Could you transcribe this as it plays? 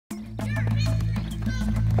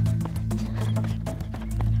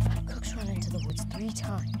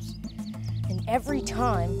every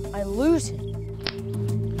time I lose him.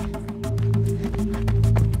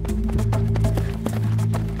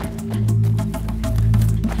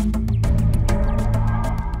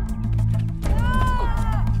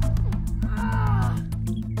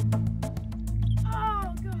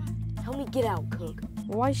 Help me get out, Cook.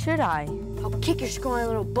 Why should I? I'll kick your scrawny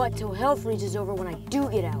little butt till hell freezes over when I do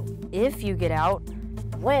get out. If you get out.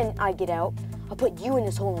 When I get out, I'll put you in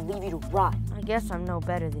this hole and leave you to rot. I guess I'm no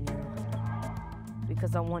better than you.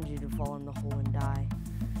 Because I want you to fall in the hole and die.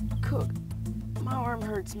 Cook, my arm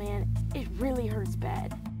hurts, man. It really hurts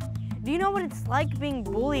bad. Do you know what it's like being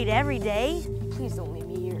bullied every day? Please don't leave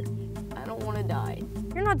me here. I don't want to die.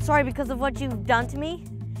 You're not sorry because of what you've done to me?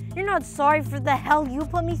 You're not sorry for the hell you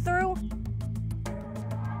put me through?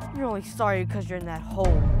 You're only sorry because you're in that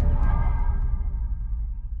hole.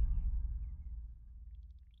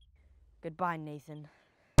 Goodbye, Nathan.